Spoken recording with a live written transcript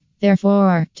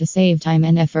Therefore, to save time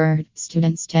and effort,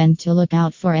 students tend to look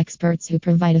out for experts who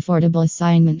provide affordable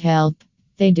assignment help.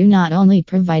 They do not only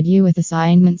provide you with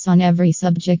assignments on every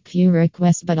subject you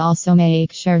request, but also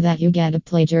make sure that you get a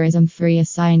plagiarism free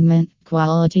assignment,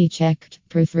 quality checked,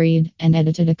 proofread, and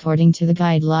edited according to the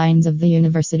guidelines of the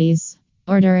universities.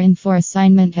 Ordering for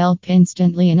assignment help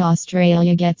instantly in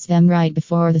Australia gets them right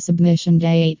before the submission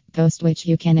date, post which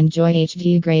you can enjoy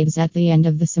HD grades at the end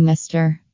of the semester.